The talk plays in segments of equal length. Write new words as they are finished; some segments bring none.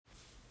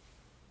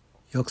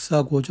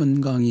역사 고전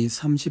강의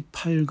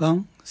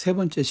 38강 세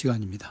번째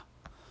시간입니다.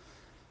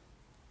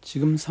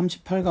 지금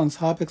 38강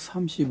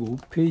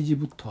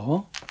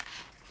 435페이지부터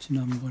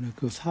지난번에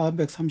그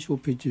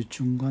 435페이지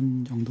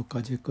중간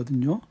정도까지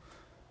했거든요.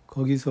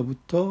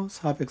 거기서부터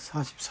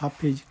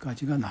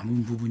 444페이지까지가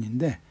남은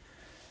부분인데,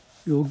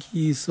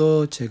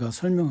 여기서 제가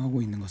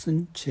설명하고 있는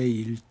것은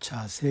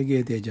제1차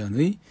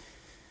세계대전의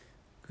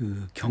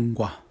그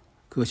경과,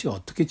 그것이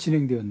어떻게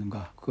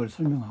진행되었는가, 그걸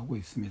설명하고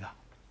있습니다.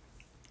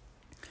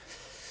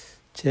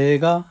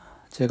 제가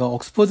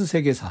옥스퍼드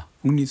세계사,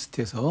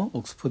 북리스트에서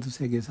옥스퍼드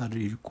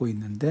세계사를 읽고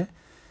있는데,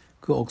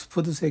 그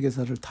옥스퍼드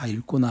세계사를 다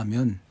읽고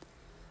나면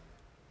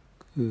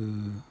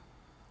그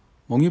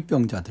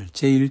몽유병자들,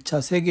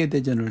 제1차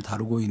세계대전을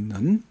다루고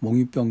있는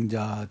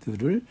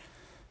몽유병자들을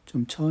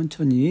좀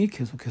천천히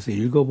계속해서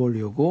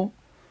읽어보려고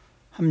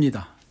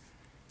합니다.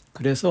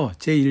 그래서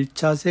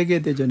제1차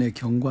세계대전의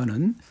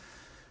경과는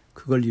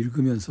그걸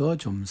읽으면서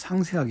좀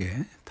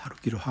상세하게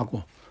다루기로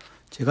하고,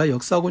 제가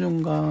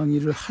역사고전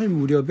강의를 할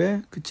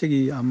무렵에 그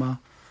책이 아마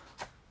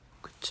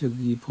그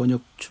책이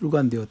번역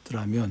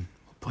출간되었더라면,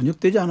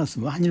 번역되지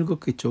않았으면 안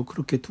읽었겠죠.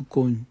 그렇게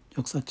두꺼운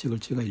역사책을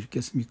제가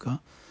읽겠습니까?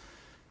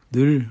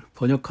 늘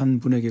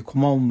번역한 분에게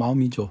고마운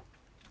마음이죠.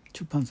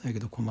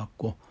 출판사에게도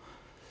고맙고.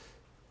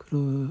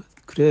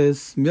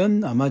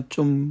 그랬으면 아마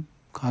좀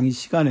강의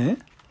시간에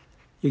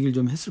얘기를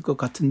좀 했을 것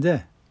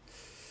같은데,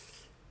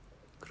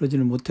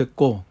 그러지는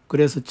못했고,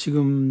 그래서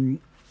지금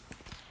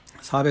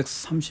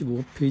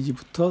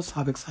 435페이지부터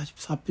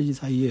 444페이지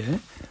사이에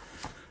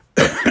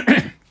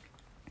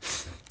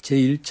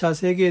제1차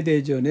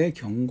세계대전의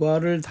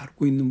경과를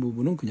다루고 있는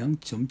부분은 그냥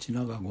좀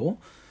지나가고,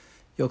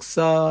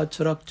 역사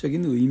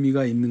철학적인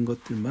의미가 있는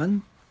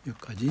것들만 몇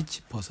가지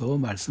짚어서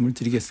말씀을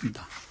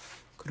드리겠습니다.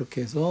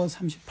 그렇게 해서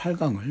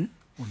 38강을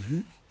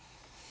오늘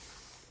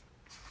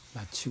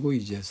마치고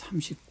이제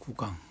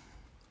 39강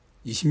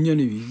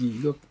 20년의 위기,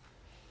 이거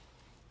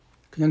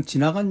그냥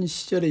지나간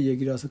시절의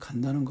얘기라서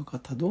간단한 것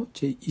같아도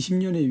제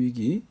 20년의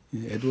위기,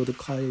 에드워드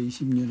카의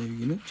 20년의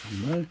위기는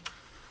정말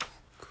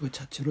그것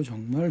자체로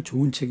정말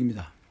좋은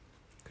책입니다.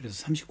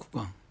 그래서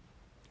 39강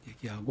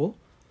얘기하고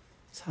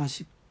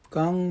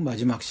 40강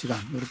마지막 시간,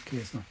 이렇게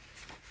해서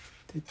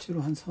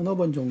대체로 한 서너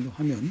번 정도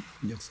하면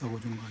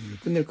역사고전 강의를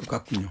끝낼 것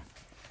같군요.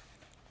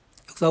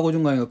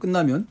 역사고전 강의가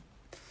끝나면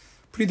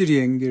프리드리히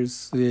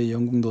엥겔스의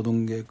영국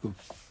노동계급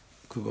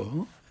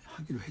그거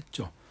하기로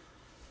했죠.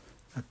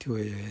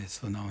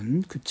 라티오에서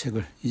나온 그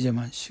책을,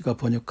 이재만 씨가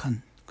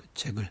번역한 그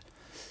책을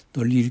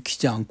널리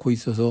읽히지 않고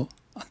있어서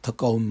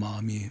안타까운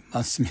마음이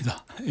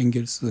많습니다.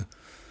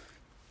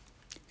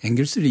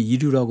 엥겔스를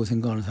이류라고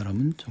생각하는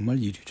사람은 정말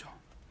이류죠.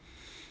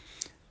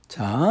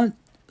 자,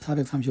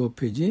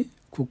 435페이지.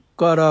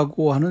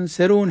 국가라고 하는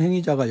새로운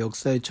행위자가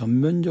역사에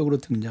전면적으로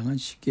등장한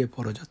시기에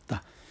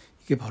벌어졌다.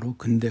 이게 바로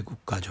근대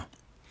국가죠.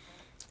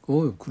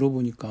 그러고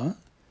보니까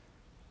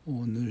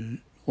오늘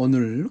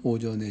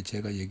오전에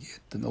제가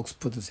얘기했던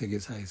옥스퍼드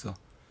세계사에서,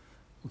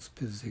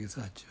 옥스퍼드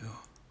세계사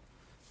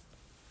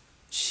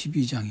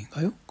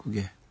 12장인가요?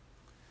 그게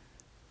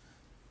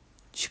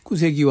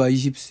 19세기와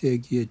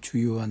 20세기의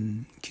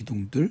주요한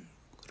기둥들,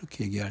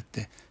 그렇게 얘기할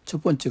때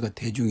첫 번째가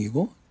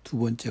대중이고, 두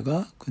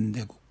번째가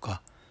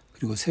근대국가,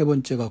 그리고 세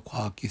번째가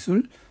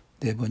과학기술,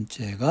 네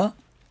번째가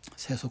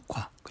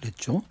세속화,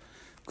 그랬죠.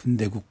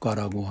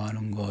 근대국가라고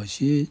하는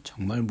것이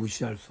정말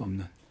무시할 수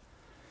없는,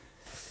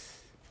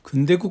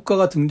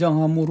 근대국가가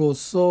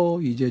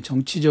등장함으로써 이제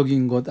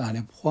정치적인 것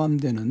안에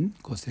포함되는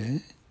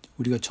것에,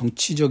 우리가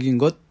정치적인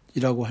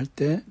것이라고 할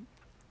때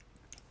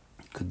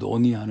그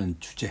논의하는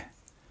주제,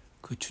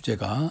 그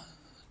주제가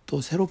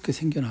또 새롭게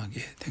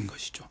생겨나게 된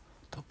것이죠.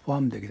 더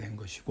포함되게 된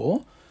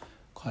것이고,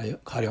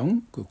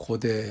 가령 그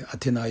고대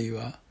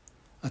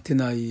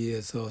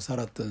아테나이에서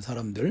살았던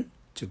사람들,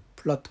 즉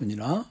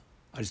플라톤이나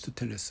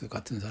아리스토텔레스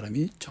같은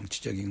사람이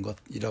정치적인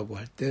것이라고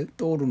할 때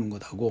떠오르는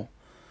것하고,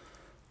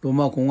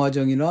 로마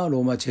공화정이나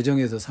로마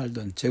제정에서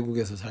살던,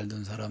 제국에서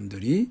살던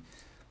사람들이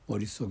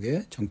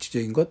머릿속에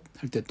정치적인 것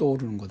할 때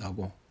떠오르는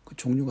것하고 그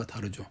종류가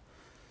다르죠.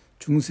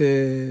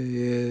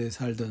 중세에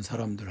살던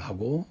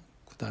사람들하고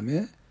그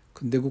다음에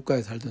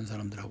근대국가에 살던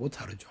사람들하고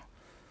다르죠.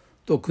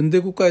 또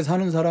근대국가에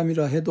사는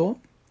사람이라 해도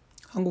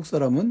한국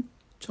사람은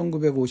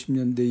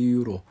 1950년대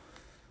이후로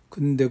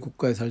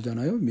근대국가에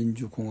살잖아요.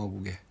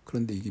 민주공화국에.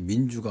 그런데 이게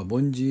민주가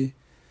뭔지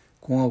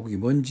공화국이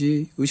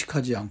뭔지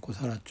의식하지 않고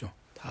살았죠.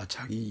 다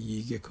자기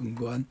이익에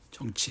근거한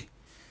정치,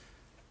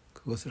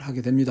 그것을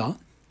하게 됩니다.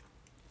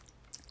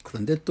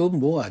 그런데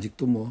또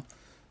아직도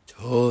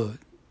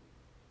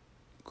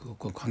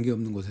그것과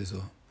관계없는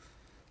곳에서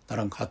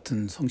나랑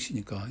같은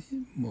성씨니까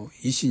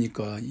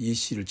이씨니까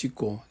이씨를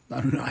찍고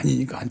나는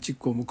아니니까 안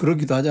찍고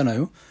그러기도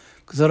하잖아요.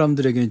 그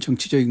사람들에게는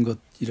정치적인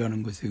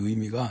것이라는 것의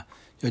의미가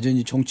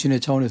여전히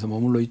정치인의 차원에서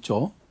머물러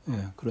있죠.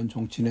 예, 그런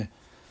정치인의,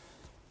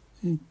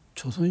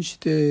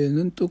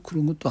 조선시대는 또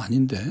그런 것도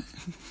아닌데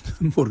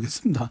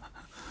모르겠습니다.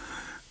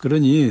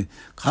 그러니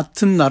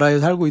같은 나라에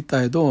살고 있다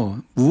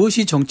해도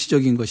무엇이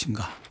정치적인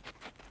것인가?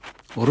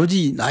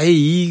 오로지 나의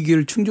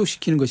이익을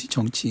충족시키는 것이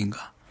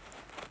정치인가?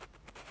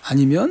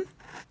 아니면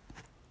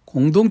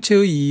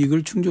공동체의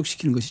이익을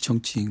충족시키는 것이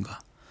정치인가?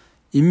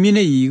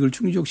 인민의 이익을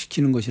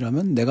충족시키는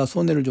것이라면 내가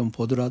손해를 좀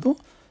보더라도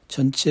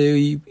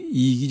전체의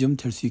이익이 좀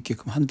될 수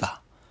있게끔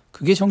한다.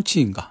 그게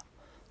정치인가?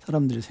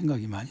 사람들의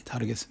생각이 많이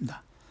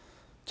다르겠습니다.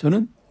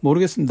 저는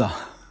모르겠습니다.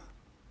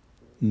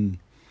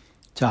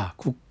 자,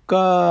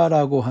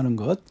 국가라고 하는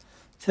것,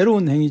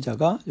 새로운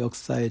행위자가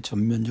역사에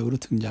전면적으로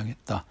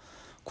등장했다.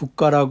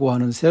 국가라고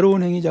하는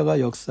새로운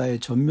행위자가 역사에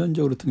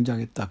전면적으로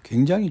등장했다.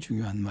 굉장히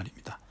중요한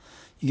말입니다.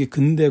 이게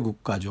근대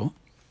국가죠.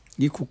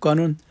 이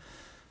국가는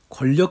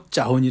권력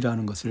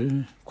자원이라는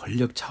것을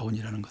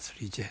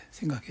이제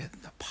생각해야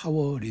된다.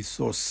 파워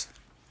리소스.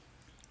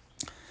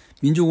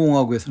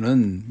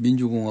 민주공화국에서는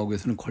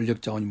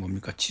권력 자원이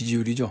뭡니까?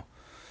 지지율이죠.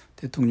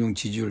 대통령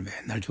지지율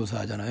맨날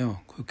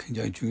조사하잖아요. 그거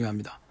굉장히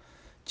중요합니다.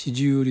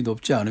 지지율이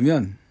높지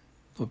않으면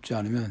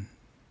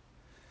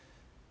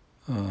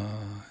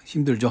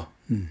힘들죠.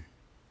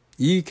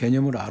 이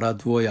개념을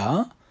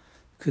알아두어야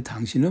그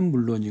당시는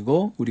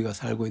물론이고 우리가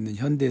살고 있는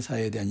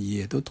현대사회에 대한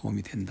이해도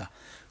도움이 된다.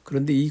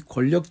 그런데 이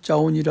권력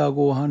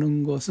자원이라고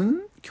하는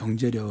것은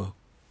경제력에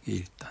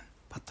일단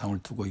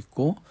바탕을 두고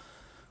있고,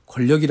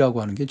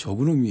 권력이라고 하는 게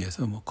좁은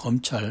의미에서 뭐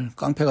검찰,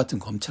 깡패 같은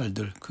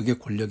검찰들, 그게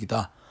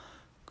권력이다.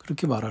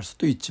 그렇게 말할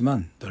수도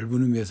있지만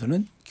넓은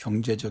의미에서는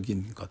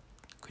경제적인 것,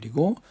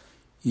 그리고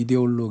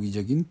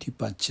이데올로기적인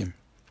뒷받침,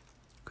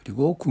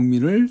 그리고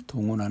국민을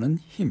동원하는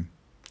힘,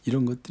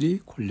 이런 것들이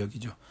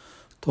권력이죠.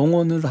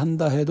 동원을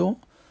한다 해도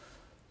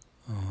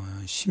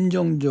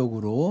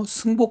심정적으로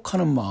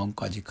승복하는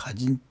마음까지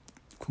가진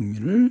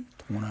국민을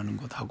동원하는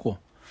것하고,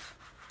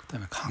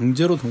 그다음에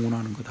강제로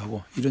동원하는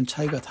것하고 이런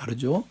차이가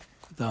다르죠.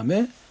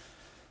 그다음에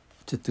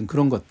어쨌든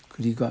그런 것,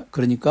 그러니까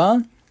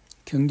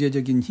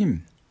경제적인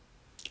힘,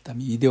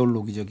 그다음에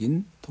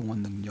이데올로기적인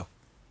동원 능력,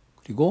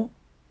 그리고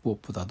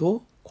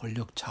무엇보다도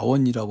권력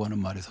자원이라고 하는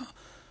말에서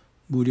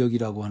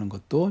무력이라고 하는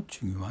것도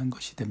중요한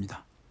것이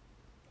됩니다.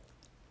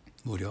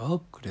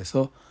 무력.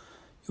 그래서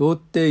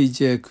요때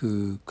이제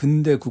그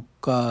근대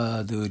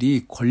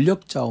국가들이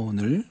권력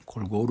자원을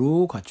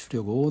골고루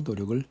갖추려고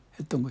노력을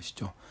했던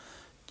것이죠.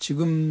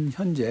 지금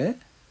현재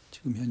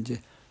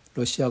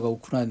러시아가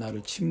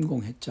우크라이나를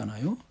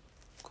침공했잖아요.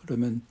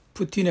 그러면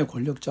푸틴의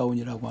권력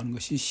자원이라고 하는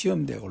것이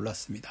시험대에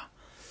올랐습니다.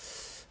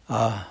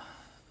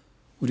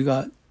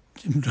 우리가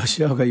지금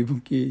러시아가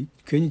이번 기회에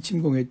괜히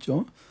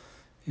침공했죠.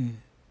 예,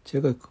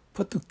 제가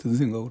퍼뜩 든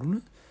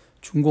생각으로는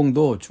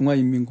중공도,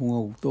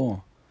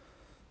 중화인민공화국도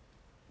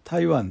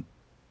타이완,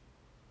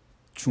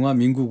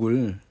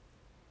 중화민국을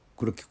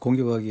그렇게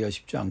공격하기가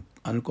쉽지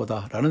않을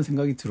거다라는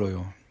생각이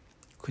들어요.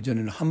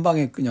 그전에는 한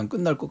방에 그냥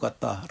끝날 것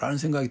같다라는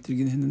생각이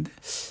들긴 했는데,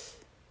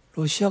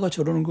 러시아가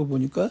저러는 거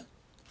보니까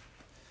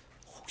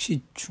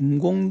혹시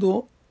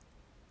중공도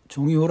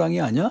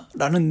종이호랑이 아니야?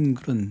 라는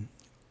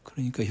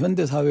그러니까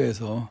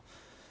현대사회에서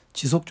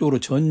지속적으로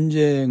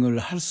전쟁을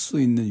할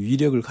수 있는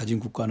위력을 가진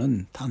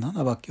국가는 단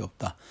하나밖에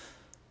없다.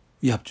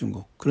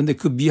 미합중국. 그런데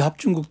그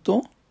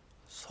미합중국도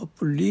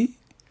섣불리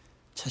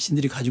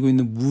자신들이 가지고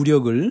있는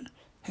무력을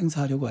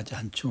행사하려고 하지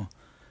않죠.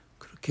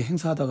 그렇게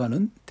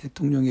행사하다가는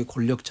대통령의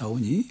권력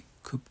자원이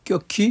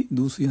급격히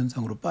누수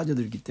현상으로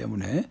빠져들기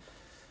때문에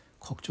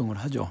걱정을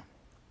하죠.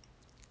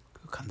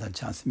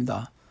 간단치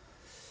않습니다.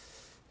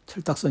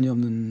 철딱선이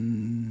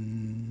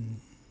없는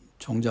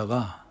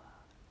종자가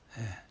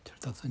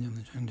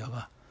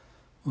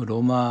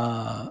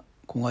로마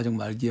공화정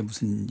말기에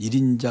무슨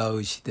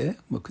 1인자의 시대,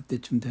 뭐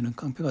그때쯤 되는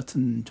깡패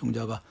같은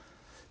종자가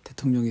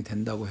대통령이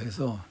된다고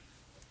해서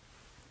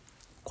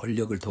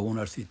권력을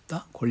동원할 수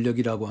있다?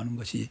 권력이라고 하는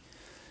것이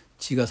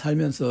지가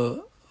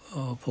살면서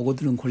보고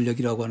드는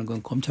권력이라고 하는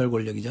건 검찰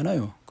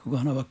권력이잖아요. 그거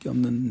하나밖에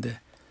없는데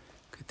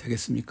그게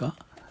되겠습니까?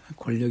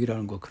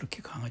 권력이라는 거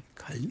그렇게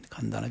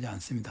간단하지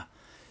않습니다.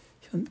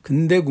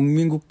 근대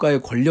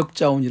국민국가의 권력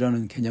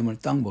자원이라는 개념을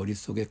딱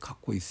머릿속에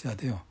갖고 있어야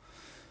돼요.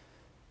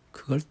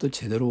 그걸 또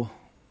제대로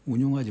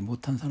운용하지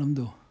못한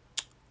사람도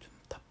좀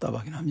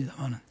답답하긴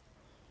합니다만은,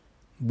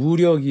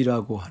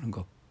 무력이라고 하는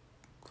것,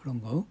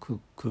 그런 거,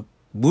 그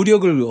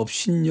무력을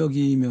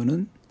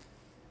업신여기면은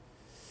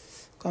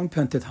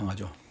깡패한테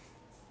당하죠.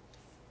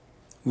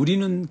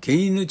 우리는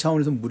개인의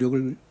차원에서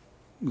무력을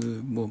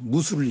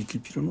무술을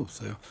익힐 필요는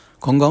없어요.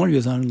 건강을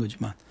위해서 하는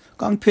거지만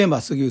깡패에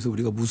맞서기 위해서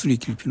우리가 무술을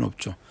익힐 필요는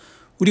없죠.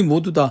 우리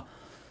모두 다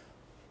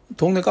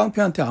동네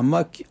깡패한테 안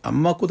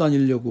맞고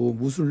다니려고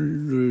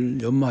무술을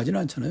연마하지는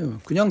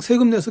않잖아요. 그냥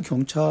세금 내서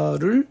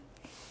경찰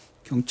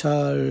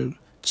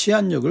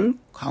치안력을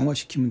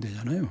강화시키면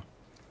되잖아요.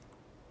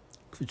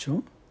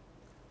 그렇죠?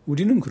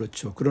 우리는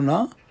그렇죠.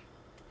 그러나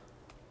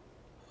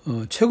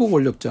최고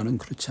권력자는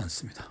그렇지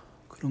않습니다.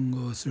 그런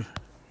것을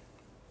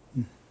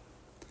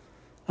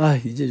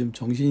이제 좀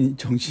정신이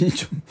좀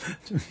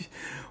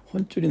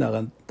혼쭐이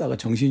나갔다가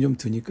정신이 좀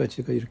드니까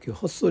제가 이렇게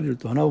헛소리를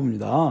또 하나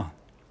봅니다.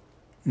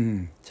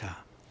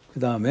 자, 그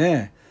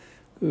다음에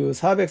그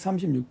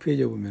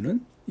 436페이지에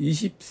보면은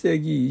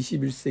 20세기,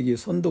 21세기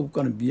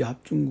선도국가는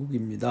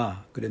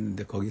미합중국입니다.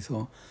 그랬는데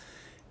거기서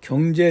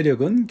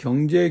경제력은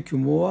경제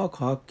규모와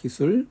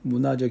과학기술,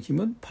 문화적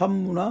힘은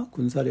판문화,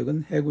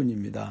 군사력은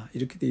해군입니다.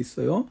 이렇게 돼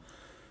있어요.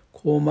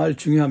 그 말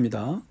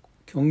중요합니다.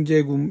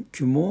 경제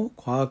규모,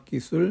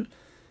 과학기술,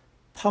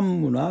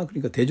 판문화,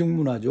 그러니까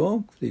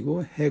대중문화죠.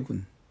 그리고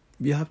해군,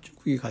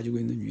 미합중국이 가지고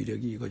있는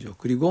위력이 이거죠.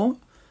 그리고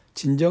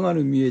진정한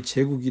의미의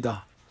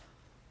제국이다.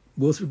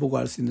 무엇을 보고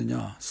알 수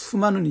있느냐?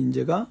 수많은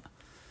인재가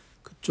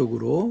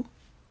그쪽으로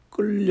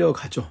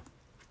끌려가죠.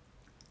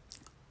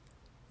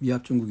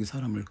 미합중국이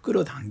사람을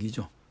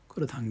끌어당기죠.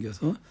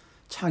 끌어당겨서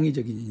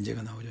창의적인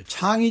인재가 나오죠.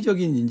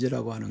 창의적인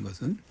인재라고 하는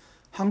것은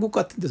한국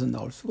같은 데서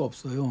나올 수가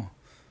없어요.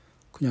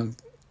 그냥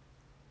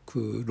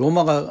그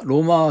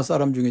로마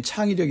사람 중에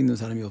창의력 있는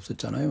사람이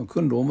없었잖아요.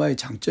 그건 로마의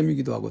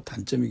장점이기도 하고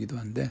단점이기도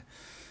한데,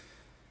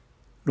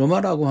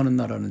 로마라고 하는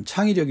나라는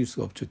창의력일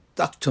수가 없죠.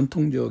 딱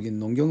전통적인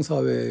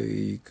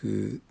농경사회의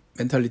그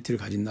멘탈리티를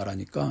가진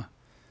나라니까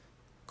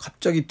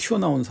갑자기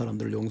튀어나온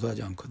사람들을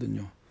용서하지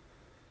않거든요.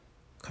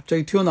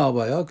 갑자기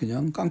튀어나와봐야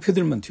그냥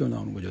깡패들만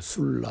튀어나오는 거죠.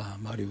 술라,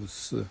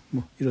 마리우스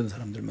뭐 이런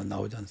사람들만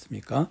나오지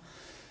않습니까?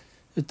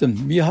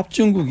 어떤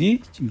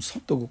미합중국이 지금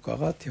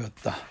속도국가가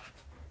되었다.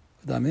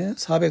 그 다음에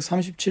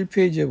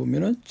 437페이지에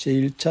보면은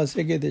제1차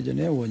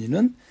세계대전의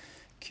원인은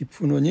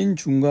깊은 원인,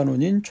 중간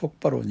원인,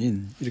 촉발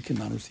원인 이렇게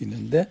나눌 수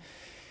있는데,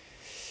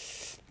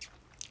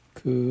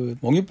 그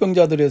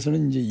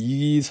몽유병자들에서는 이제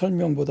이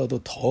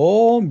설명보다도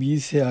더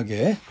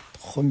미세하게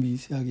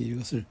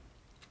이것을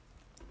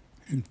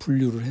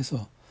분류를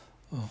해서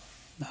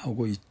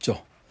나오고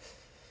있죠.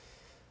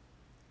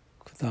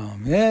 그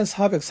다음에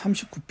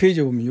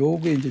 439페이지에 보면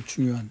요게 이제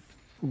중요한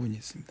부분이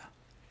있습니다.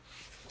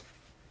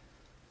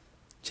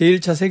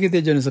 제1차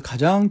세계대전에서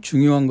가장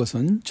중요한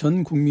것은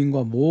전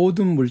국민과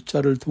모든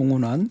물자를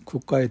동원한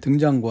국가의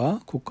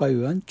등장과 국가에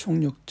의한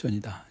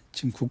총력전이다.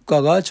 지금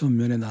국가가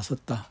전면에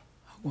나섰다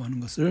하고 하는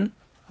것을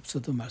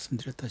앞서도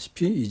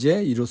말씀드렸다시피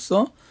이제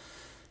이로써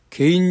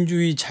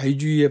개인주의,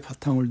 자유주의의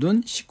바탕을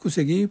둔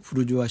 19세기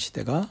부르주아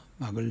시대가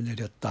막을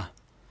내렸다.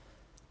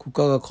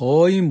 국가가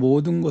거의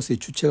모든 것의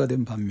주체가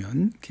된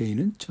반면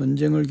개인은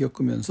전쟁을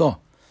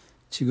겪으면서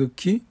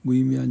지극히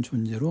무의미한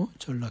존재로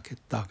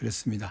전락했다.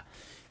 그랬습니다.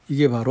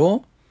 이게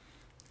바로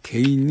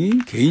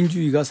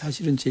개인주의가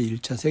사실은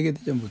제1차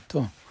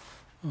세계대전부터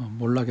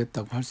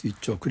몰락했다고 할 수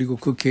있죠. 그리고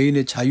그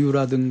개인의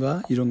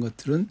자유라든가 이런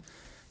것들은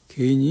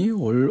개인이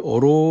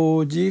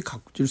오로지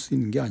가질 수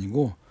있는 게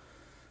아니고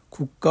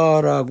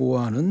국가라고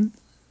하는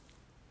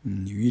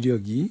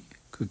위력이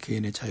그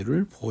개인의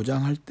자유를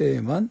보장할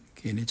때에만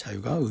개인의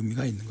자유가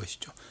의미가 있는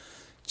것이죠.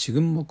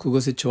 지금 뭐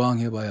그것에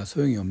저항해봐야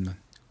소용이 없는,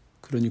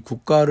 그러니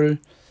국가를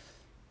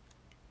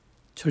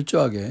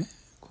철저하게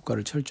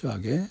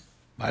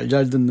말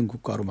잘 듣는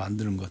국가로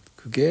만드는 것,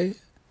 그게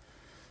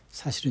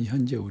사실은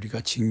현재 우리가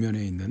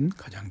직면해 있는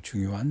가장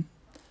중요한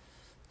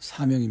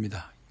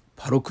사명입니다.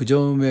 바로 그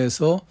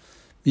점에서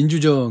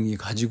민주정이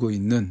가지고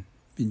있는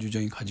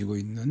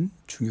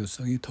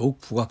중요성이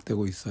더욱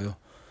부각되고 있어요.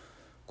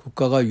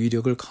 국가가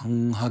위력을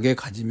강하게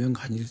가지면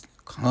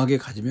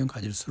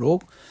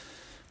가질수록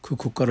그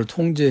국가를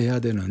통제해야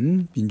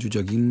되는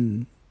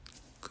민주적인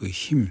그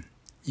힘,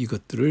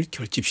 이것들을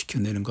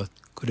결집시켜내는 것.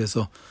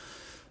 그래서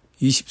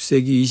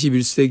 20세기,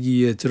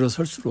 21세기에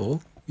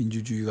들어설수록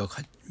민주주의가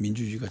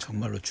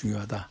정말로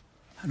중요하다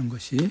하는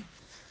것이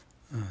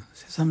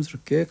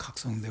새삼스럽게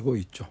각성되고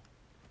있죠.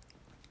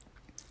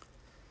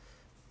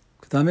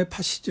 그 다음에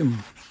파시즘이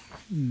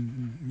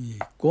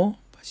있고,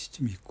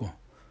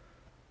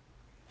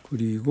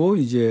 그리고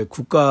이제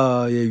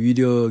국가의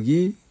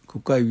위력이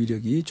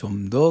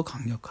좀 더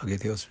강력하게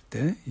되었을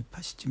때 이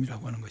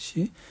파시즘이라고 하는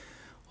것이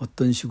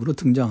어떤 식으로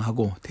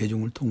등장하고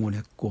대중을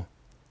동원했고,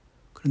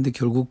 그런데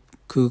결국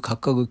그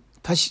각각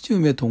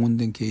파시즘에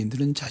동원된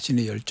개인들은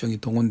자신의 열정이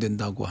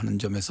동원된다고 하는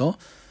점에서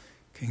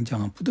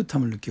굉장한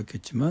뿌듯함을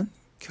느꼈겠지만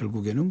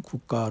결국에는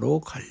국가로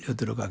갈려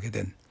들어가게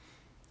된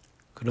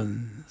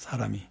그런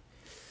사람이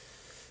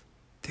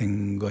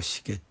된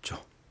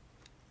것이겠죠.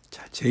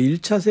 자,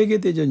 제1차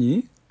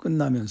세계대전이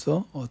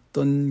끝나면서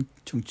어떤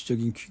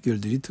정치적인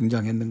귀결들이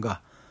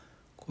등장했는가,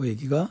 그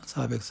얘기가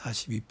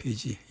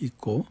 442페이지에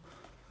있고,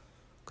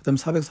 그 다음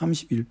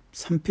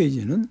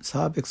 443페이지는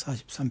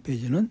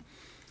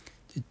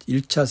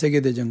 1차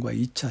세계대전과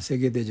 2차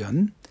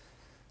세계대전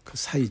그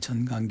사이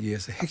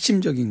전간기에서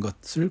핵심적인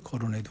것을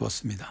거론해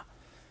두었습니다.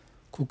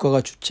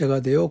 국가가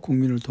주체가 되어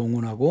국민을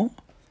동원하고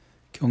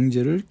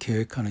경제를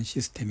계획하는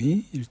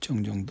시스템이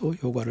일정 정도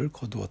효과를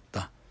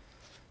거두었다.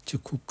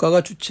 즉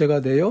국가가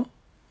주체가 되어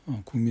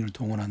국민을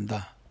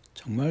동원한다.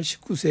 정말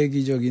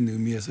 19세기적인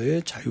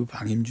의미에서의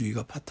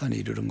자유방임주의가 파탄에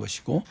이르는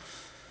것이고,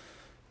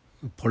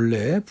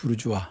 본래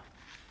부르주아들은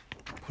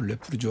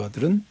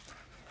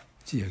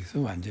이제 여기서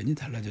완전히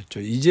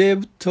달라졌죠.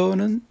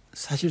 이제부터는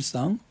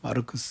사실상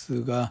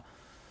마르크스가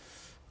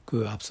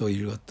그 앞서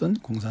읽었던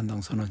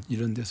공산당 선언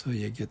이런 데서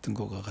얘기했던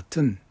것과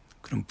같은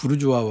그런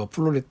부르주아와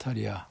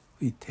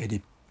플로레타리아의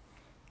대립,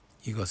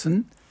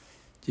 이것은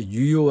이제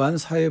유효한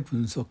사회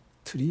분석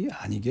틀이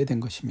아니게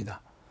된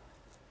것입니다.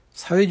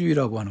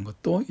 사회주의라고 하는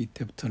것도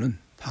이때부터는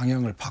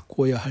방향을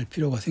바꿔야 할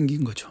필요가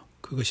생긴 거죠.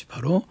 그것이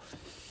바로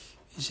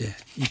이제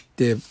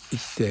이때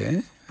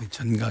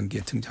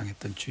전간기에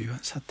등장했던 주요한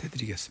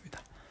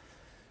사태들이겠습니다.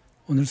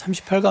 오늘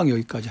 38강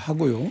여기까지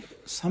하고요.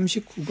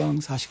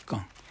 39강,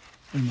 40강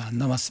얼마 안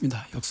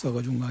남았습니다. 역사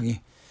거중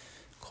강의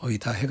거의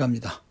다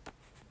해갑니다.